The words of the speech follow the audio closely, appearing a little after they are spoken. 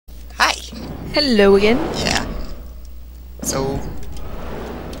Hello again. Yeah. So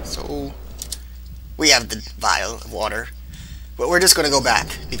we have the vial of water, but we're just gonna go back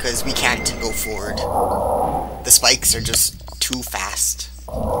because we can't go forward. The spikes are just too fast,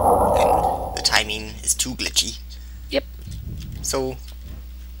 and the timing is too glitchy. Yep. So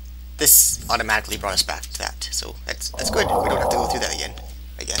this automatically brought us back to that. So that's good. We don't have to go through that again,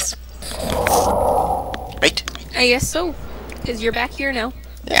 I guess. Right? I guess so. Because you're back here now.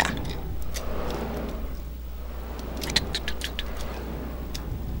 Yeah.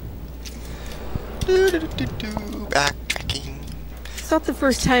 Backtracking. It's not the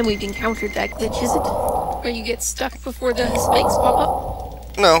first time we've encountered that glitch, is it? Where you get stuck before the spikes pop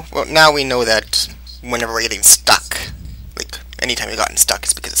up? No, well, now we know that whenever we're getting stuck, like, anytime we've gotten stuck,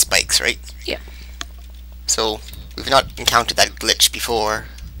 it's because of spikes, right? Yeah. So, we've not encountered that glitch before,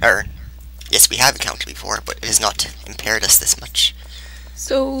 or, yes, we have encountered before, but it has not impaired us this much.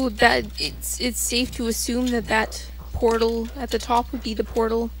 So that it's safe to assume that portal at the top would be the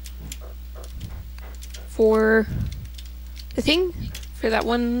portal for the thing? For that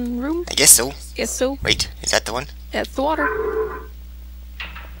one room? I guess so. Guess so. Wait, is that the one? That's the water.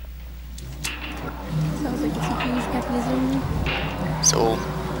 Sounds like it's a huge mechanism. So,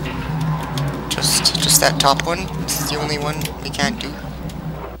 just that top one? This is the only one we can't do?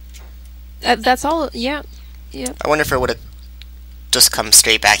 That's all, yeah. Yeah. I wonder if it would have just come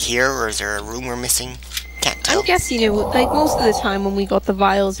straight back here, or is there a room we're missing? Can't tell. I'm guessing it would, like, most of the time when we got the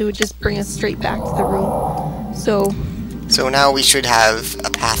vials, it would just bring us straight back to the room. So now we should have a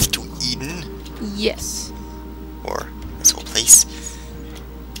path to Eden? Yes. Or this whole place.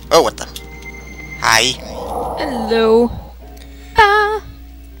 Oh, what the? Hi. Hello. Ah!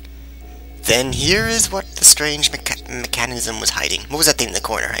 Then here is what the strange mechanism was hiding. What was that thing in the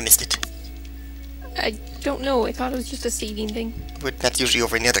corner? I missed it. I don't know, I thought it was just a saving thing. But that's usually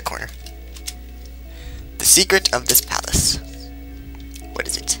over in the other corner. The secret of this palace. What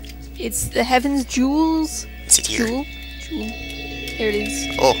is it? It's the Heaven's Jewels. Is it here? Jewel? There it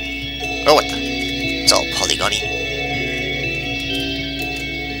is. Oh. Oh, what the? It's all polygony.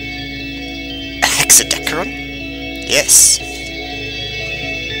 A hexadecaron? Yes.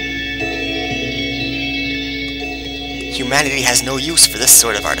 Humanity has no use for this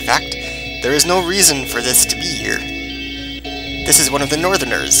sort of artifact. There is no reason for this to be here. This is one of the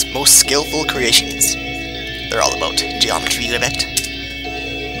Northerners' most skillful creations. They're all about geometry, I bet.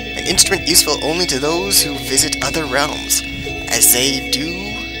 An instrument useful only to those who visit other realms, as they do,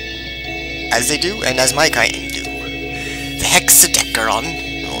 and as my kind do. The hexadecaron,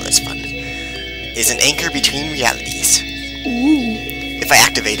 oh that's fun, is an anchor between realities. Ooh. If I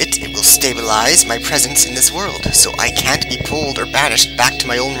activate it, it will stabilize my presence in this world, so I can't be pulled or banished back to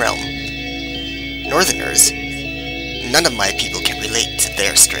my own realm. Northerners, none of my people can relate to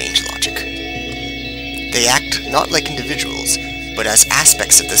their strange logic. They act not like individuals, but as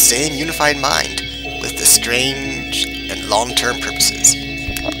aspects of the same unified mind, with the strange and long-term purposes.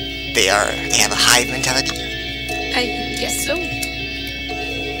 They have a hive mentality. I guess so.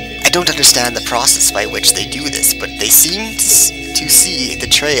 I don't understand the process by which they do this, but they seem to see the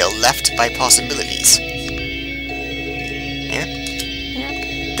trail left by possibilities. Yeah? Yeah.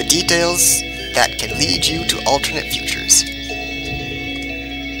 The details that can lead you to alternate futures.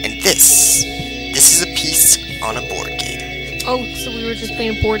 And this is a piece on a board game. Oh, so we were just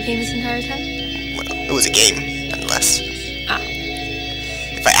playing a board game this entire time? Well, it was a game, nonetheless. Ah.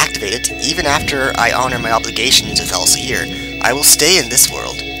 If I activate it, even after I honor my obligations with Al-Wasat, I will stay in this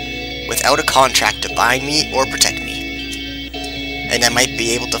world, without a contract to bind me or protect me. And I might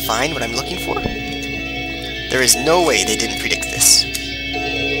be able to find what I'm looking for? There is no way they didn't predict this.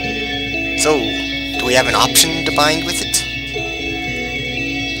 So, do we have an option to bind with it?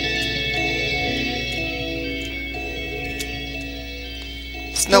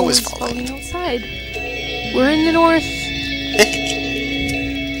 Snow is falling. Outside. We're in the north.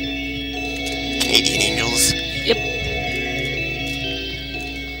 Canadian angels. Yep.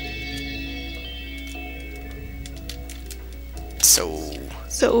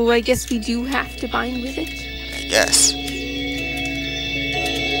 So I guess we do have to bind with it. I guess.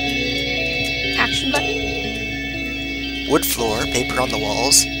 Action button. Wood floor, paper on the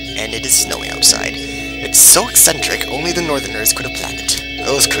walls, and it is snowing outside. It's so eccentric, only the Northerners could have planned it.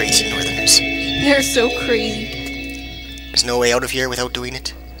 Those crazy Northerners. They're so crazy. There's no way out of here without doing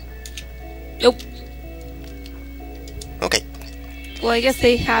it? Nope. Okay. Well, I guess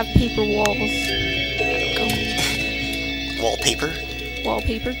they have paper walls. Wallpaper?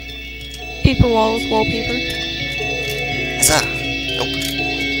 Wallpaper. Paper walls, wallpaper. Huzzah. Nope.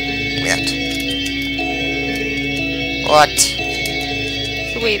 Wait. What?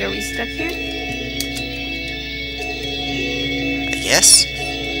 So wait, are we stuck here? Yes?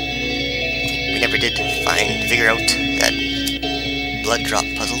 We never did figure out that blood drop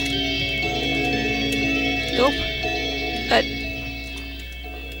puzzle. Nope. But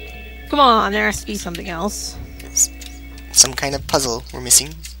come on, there has to be something else. It's some kind of puzzle we're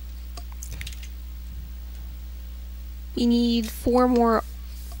missing. We need 4 more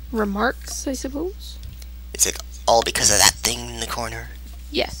remarks, I suppose. Is it all because of that thing in the corner?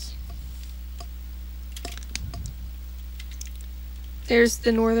 Yes. There's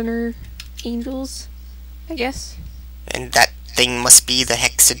the Northerner Angels, I guess. And that thing must be the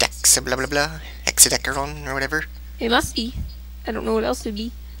hexadex blah blah blah, hexadecaron or whatever. It must be. I don't know what else it'd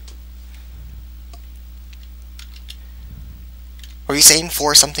be. Were you saying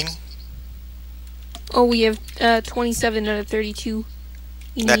 4 something? Oh, we have 27 out of 32.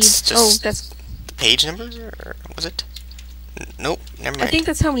 We That's need... just Oh, that's... the page number, or was it? Nope, never mind. I think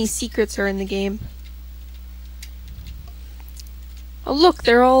that's how many secrets are in the game. Oh, look,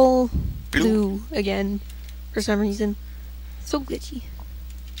 they're all blue again for some reason. So glitchy.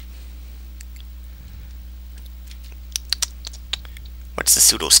 What's the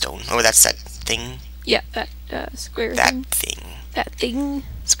pseudo stone? Oh, that's that thing. Yeah, that square That thing. thing. That thing.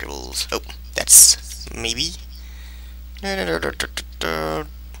 Scribbles. Oh, that's maybe.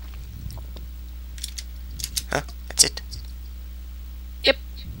 Huh? That's it. Yep.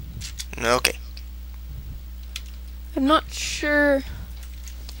 Okay. I'm not sure.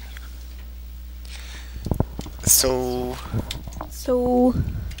 So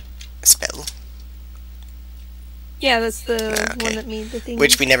spell. Yeah, that's the Okay. one that made the thing.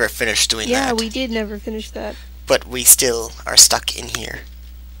 Which we never finished doing that. Yeah, we did never finish that. But we still are stuck in here.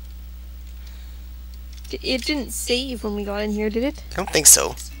 It didn't save when we got in here, did it? I don't think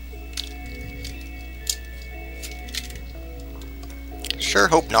so. Sure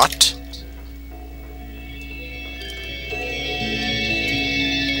hope not.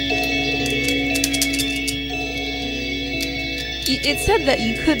 It said that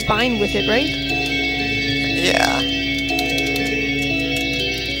you could bind with it, right? Yeah.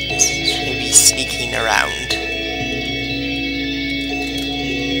 Should be sneaking around.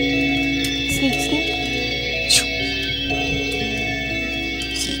 Sneak, sneak.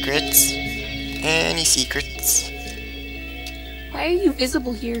 Secrets. Any secrets? Why are you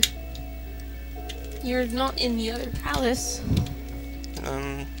visible here? You're not in the other palace.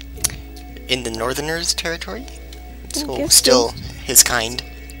 In the Northerners' territory? So guess still so. his kind,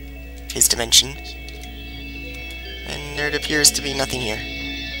 his dimension. And there appears to be nothing here.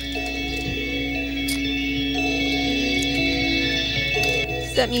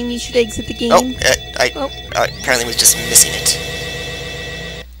 Does that mean we should exit the game? Oh, I Oh. apparently was just missing it.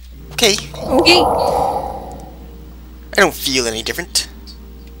 Okay, Okay. I don't feel any different,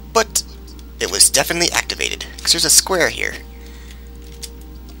 but it was definitely activated, because there's a square here.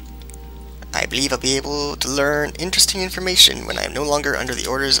 I believe I'll be able to learn interesting information when I am no longer under the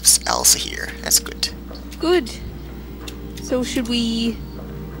orders of Al-Sahir. That's good. Good. So should we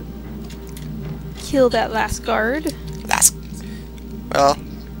kill that last guard? Well,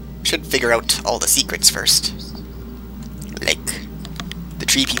 should figure out all the secrets first. Like, the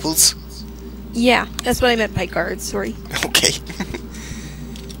tree peoples. Yeah, that's what I meant by guards, sorry. Okay.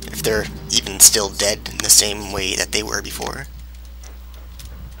 If they're even still dead in the same way that they were before.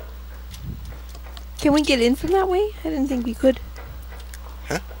 Can we get in from that way? I didn't think we could.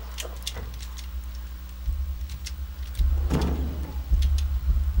 Huh?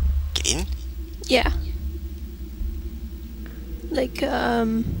 Get in? Yeah. Like,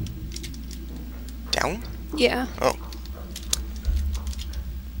 Down? yeah. Oh.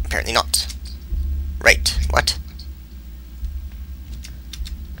 Apparently not. Right, what?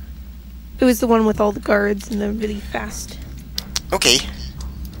 It was the one with all the guards and the really fast Okay.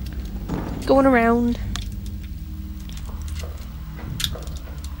 going around.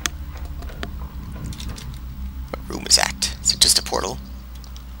 What room is that? Is it just a portal?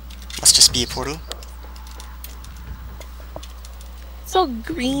 Must just be a portal. It's all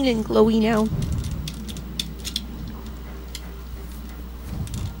green and glowy now.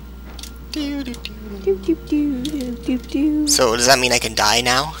 Doo, doo, doo. Doo, doo, doo, doo, doo, doo. So does that mean I can die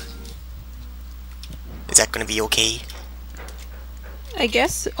now? Is that gonna be okay? I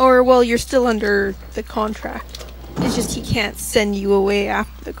guess. Or, well, you're still under the contract. It's just he can't send you away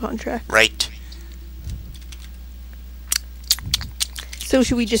after the contract. Right. So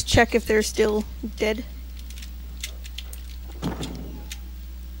should we just check if they're still dead?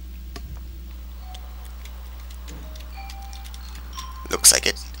 Looks like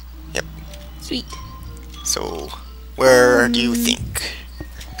it. Yep. Sweet. So, where do you think?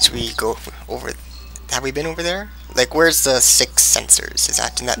 Should we go over Have we been over there? Like, where's the 6 sensors? Is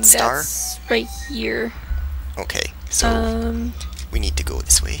that in that star? That's right here. Okay, so we need to go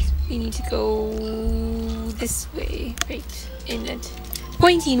this way. We need to go this way, right? In it.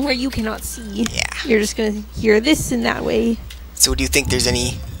 Pointing where you cannot see. Yeah. You're just gonna hear this in that way. So do you think there's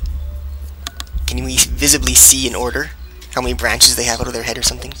any... Can we visibly see in order how many branches they have out of their head or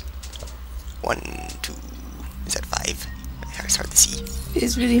something? 1, 2... Is that 5? It's hard to see. It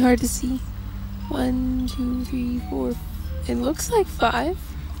is really hard to see. 1, 2, 3, 4. It looks like 5.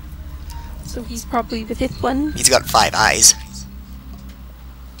 So he's probably the 5th one. He's got 5 eyes.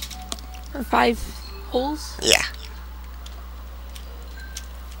 Or 5 holes. Yeah.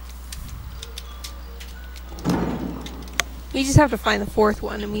 We just have to find the 4th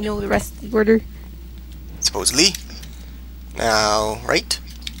one, and we know the rest of the order. Supposedly. Now, right?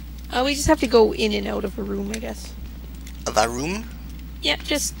 We just have to go in and out of a room, I guess. Of a room? Yeah,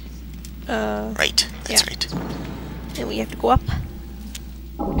 just... Right, that's yeah. right. And we have to go up.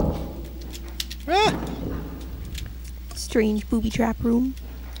 Ah. Strange booby trap room.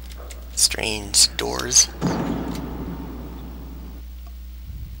 Strange doors.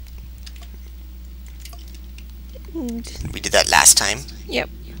 And We did that last time, yep.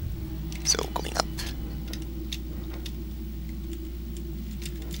 so going up.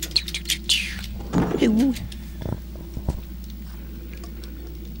 Ooh.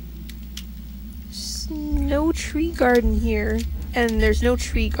 There's no tree garden here, and there's no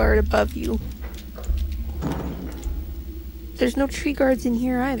tree guard above you. There's no tree guards in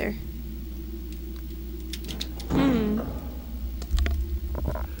here either.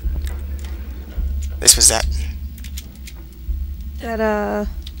 This was that. That,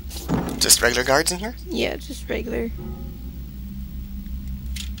 Just regular guards in here? yeah, just regular.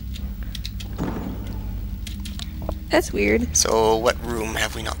 That's weird. So, what room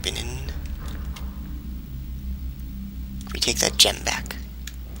have we not been in? Can we take that gem back?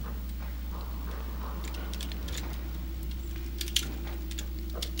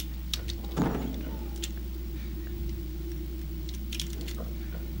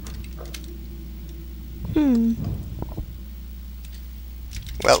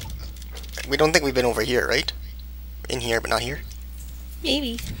 Well, we don't think we've been over here, right? In here, but not here?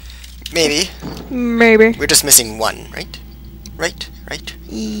 Maybe. Maybe. Maybe. We're just missing one, right? Right?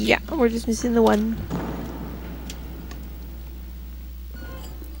 Yeah, we're just missing the one.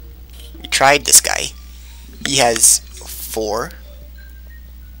 We tried this guy. He has 4.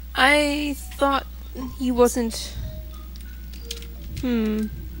 I thought he wasn't...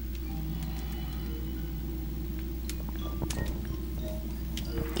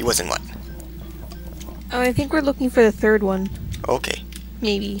 He wasn't what? Oh, I think we're looking for the 3rd one. Okay.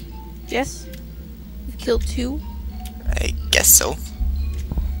 Maybe. Yes? We've killed 2? I guess so.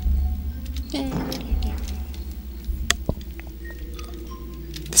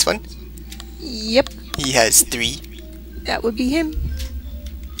 This one? Yep. He has 3. That would be him.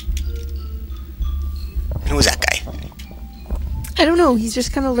 And who's that guy? I don't know, he's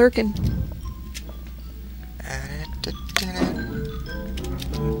just kind of lurking.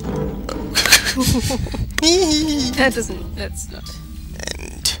 That's not.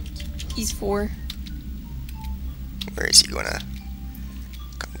 And He's 4. where is he gonna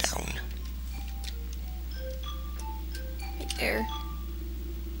come down? Right there.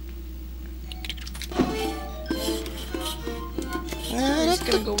 I'm just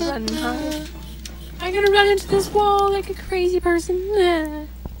gonna go run high. I'm gonna run into this wall like a crazy person.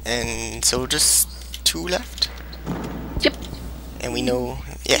 And so just 2 left? Yep. And we know...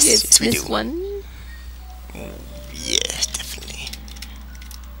 Yes, It's yes we this do. one. Yeah, definitely.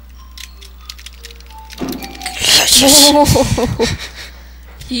 Oh,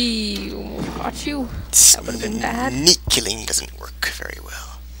 he almost got you. That would have been bad. Sneak killing doesn't work very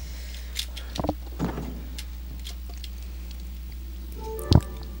well.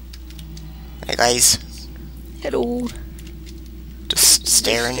 Hey guys, Hello. just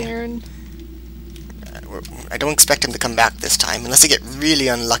staring. Staring. I don't expect him to come back this time, unless I get really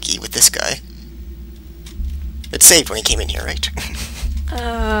unlucky with this guy. It saved when he came in here, right?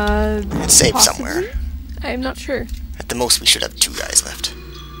 It's saved Possibly? somewhere. I'm not sure. At the most, we should have 2 guys left.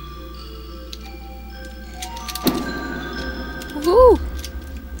 Woo!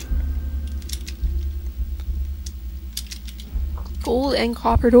 Gold and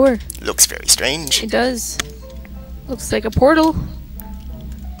copper door. Looks very strange. It does. Looks like a portal.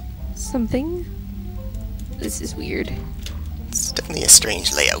 Something. This is weird. It's definitely a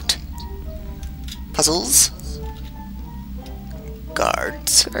strange layout. Puzzles.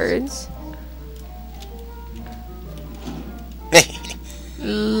 Guards. Guards.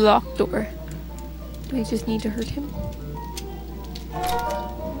 Locked door. We just need to hurt him.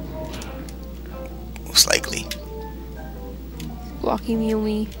 Most likely. Blocking the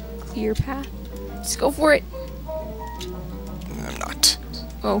only clear path. Just go for it. I'm not.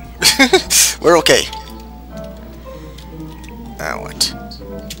 Oh. We're okay. Now what?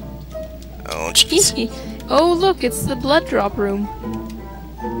 Oh, jeez. Oh, look, it's the blood drop room.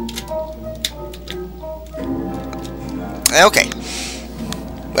 Okay.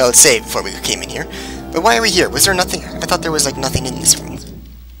 Well, it's saved before we came in here. But why are we here? Was there nothing? I thought there was, like, nothing in this room.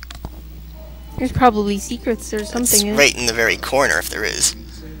 There's probably secrets or something. It's right in the very corner, if there is.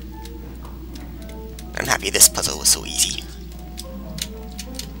 I'm happy this puzzle was so easy.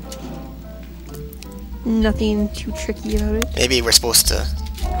 Nothing too tricky about it. Maybe we're supposed to...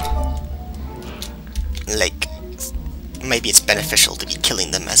 like... maybe it's beneficial to be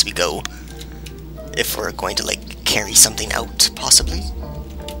killing them as we go. If we're going to, like, carry something out, possibly.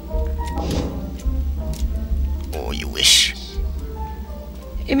 Oh, you wish.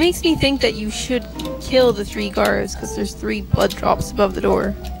 It makes me think that you should kill the 3 guards, because there's 3 blood drops above the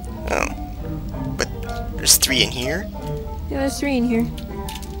door. Oh. But there's 3 in here? Yeah, there's 3 in here.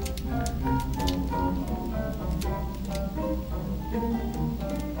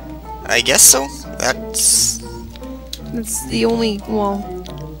 I guess so. That's the only, well,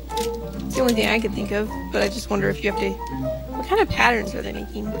 it's the only thing I could think of, but I just wonder if you have to... What kind of patterns are they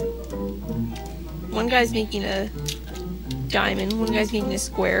making? One guy's making a diamond, one guy's making a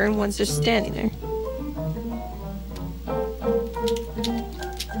square, and one's just standing there.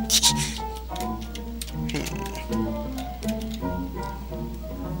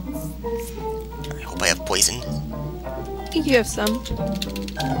 I hope I have poison. I think you have some.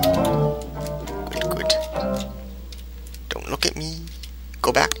 Good, good. Don't look at me.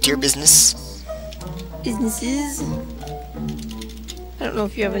 Go back to your business. Businesses. I don't know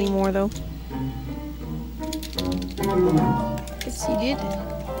if you have any more, though. Yes, you did.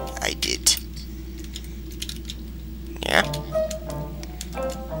 I did. Yeah?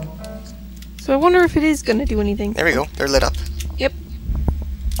 So I wonder if it is going to do anything. There we go. They're lit up. Yep.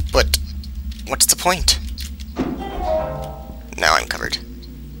 But what's the point? Now I'm covered.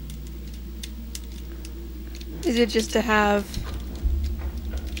 Is it just to have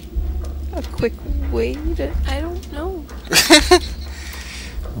a quick way to... I don't know.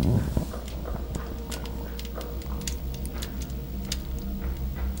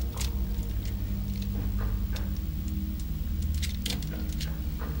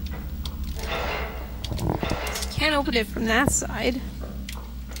 Can't open it from that side.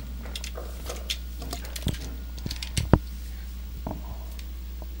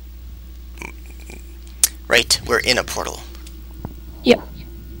 Right, we're in a portal. Yep.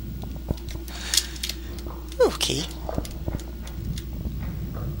 Okay.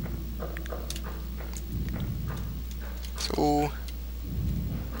 So...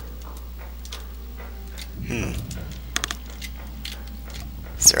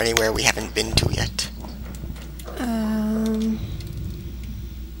 Is there anywhere we haven't been to yet?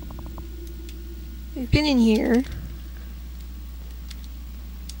 We've been in here.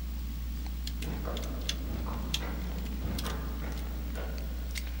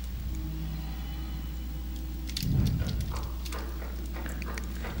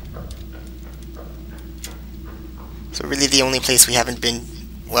 So really the only place we haven't been...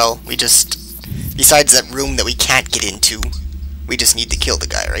 Well, we just... Besides that room that we can't get into, we just need to kill the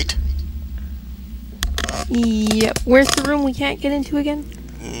guy, right? Yep. Where's the room we can't get into again?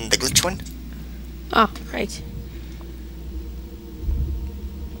 The glitch one? Ah, right.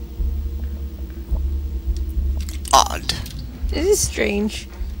 Odd. It is strange.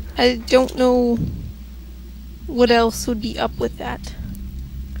 I don't know what else would be up with that.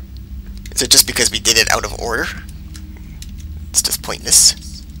 Is it just because we did it out of order? It's just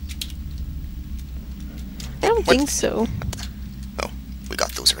pointless. I don't think so. Oh, we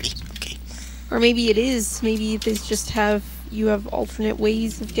got those already. Okay. Or maybe it is. Maybe they just have... You have alternate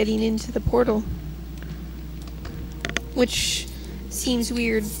ways of getting into the portal. Which seems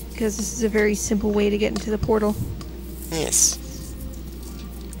weird, because this is a very simple way to get into the portal. Yes.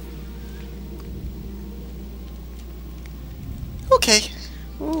 Okay.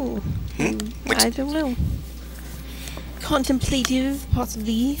 Oh. Which... I don't know. Contemplative,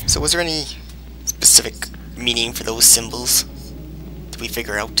 possibly. So was there any specific meaning for those symbols? Did we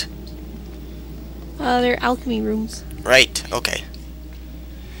figure out? They're alchemy rooms. Right, okay.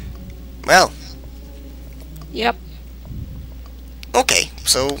 Well. Yep. Okay,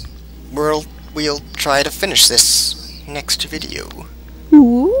 so we'll try to finish this next video.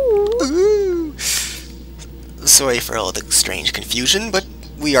 Ooh. Ooh. Sorry for all the strange confusion, but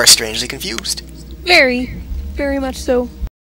we are strangely confused. Very, very much so.